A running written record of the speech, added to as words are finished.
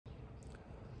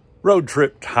road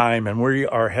trip time, and we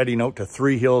are heading out to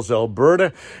Three Hills,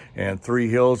 Alberta. And Three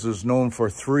Hills is known for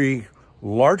three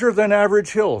larger than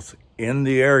average hills in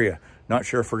the area. Not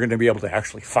sure if we're going to be able to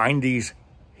actually find these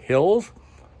hills,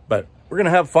 but we're going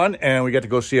to have fun, and we get to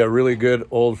go see a really good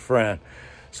old friend.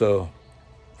 So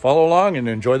follow along and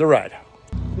enjoy the ride.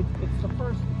 It's the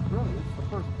first, really, it's the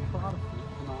first Protestant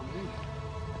denomination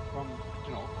from,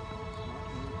 you know,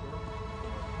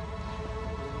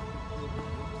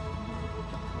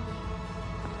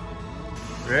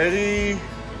 Ready?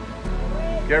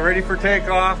 Get ready for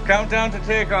takeoff. Countdown to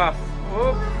takeoff.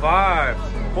 Whoop. 5,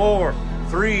 4,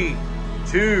 3,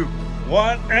 2,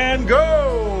 1, and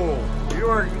go! You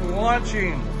are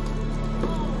launching.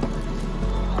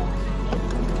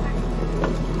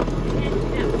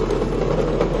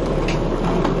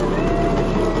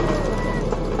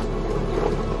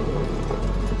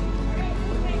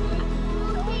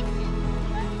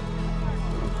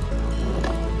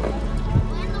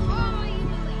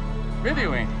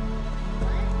 Videoing.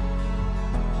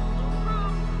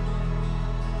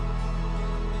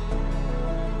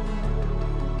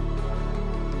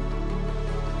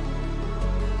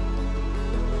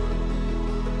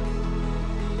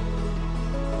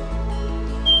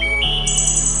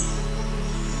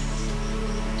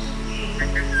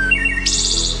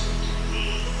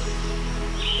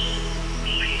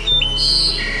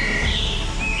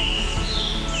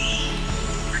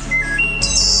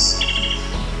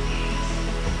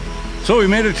 So we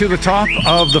made it to the top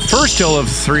of the first hill of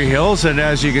Three Hills, and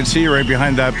as you can see right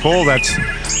behind that pole, that's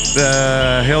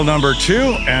the hill number 2,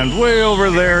 and way over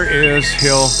there is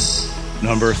hill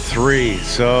number 3.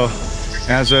 So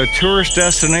as a tourist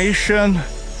destination,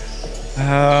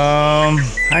 I'm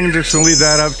just gonna leave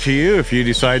that up to you. If you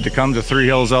decide to come to Three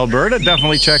Hills, Alberta,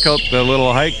 definitely check out the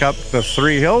little hike up the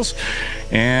Three Hills,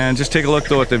 and just take a look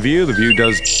though at the view. The view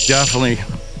does definitely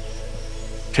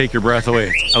take your breath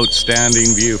away. It's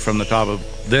outstanding view from the top of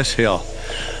this hill.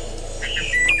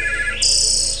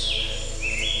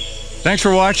 Thanks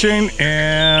for watching,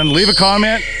 and leave a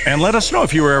comment and let us know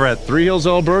if you were ever at Three Hills,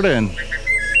 Alberta, and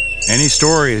any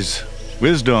stories,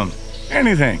 wisdom,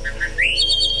 anything.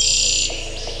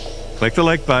 Click the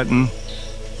like button.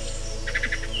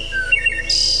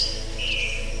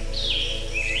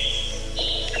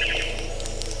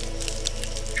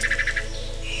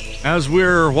 As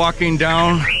we're walking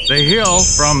down the hill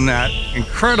from that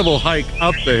incredible hike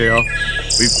up the hill,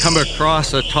 we've come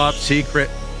across a top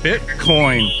secret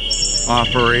Bitcoin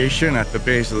operation at the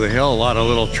base of the hill. A lot of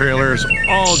little trailers,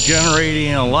 all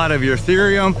generating a lot of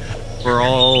Ethereum for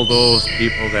all those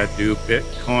people that do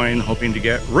Bitcoin, hoping to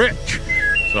get rich.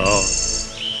 So,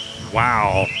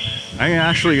 wow. I'm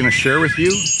actually going to share with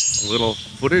you a little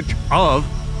footage of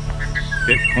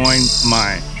Bitcoin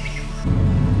mine.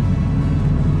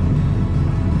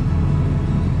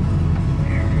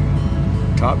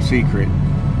 Top secret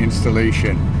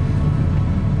installation,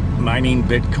 mining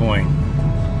Bitcoin.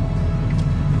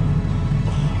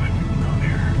 Oh, I wouldn't go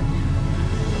there.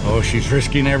 Oh, she's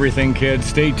risking everything, kids.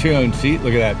 Stay tuned. See,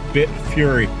 look at that, Bit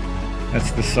Fury.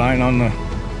 That's the sign on the...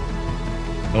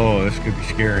 Oh, this could be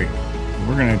scary.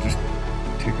 We're gonna just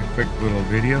take a quick little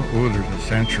video. Oh, there's a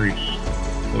sentry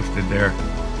posted there.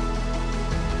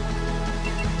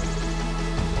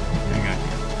 Hang on.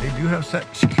 They do have set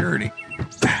security.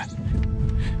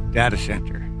 Data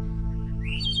center.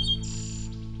 And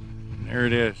there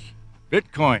it is.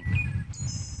 Bitcoin.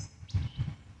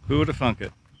 Who would have thunk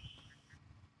it?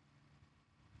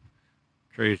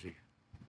 Crazy.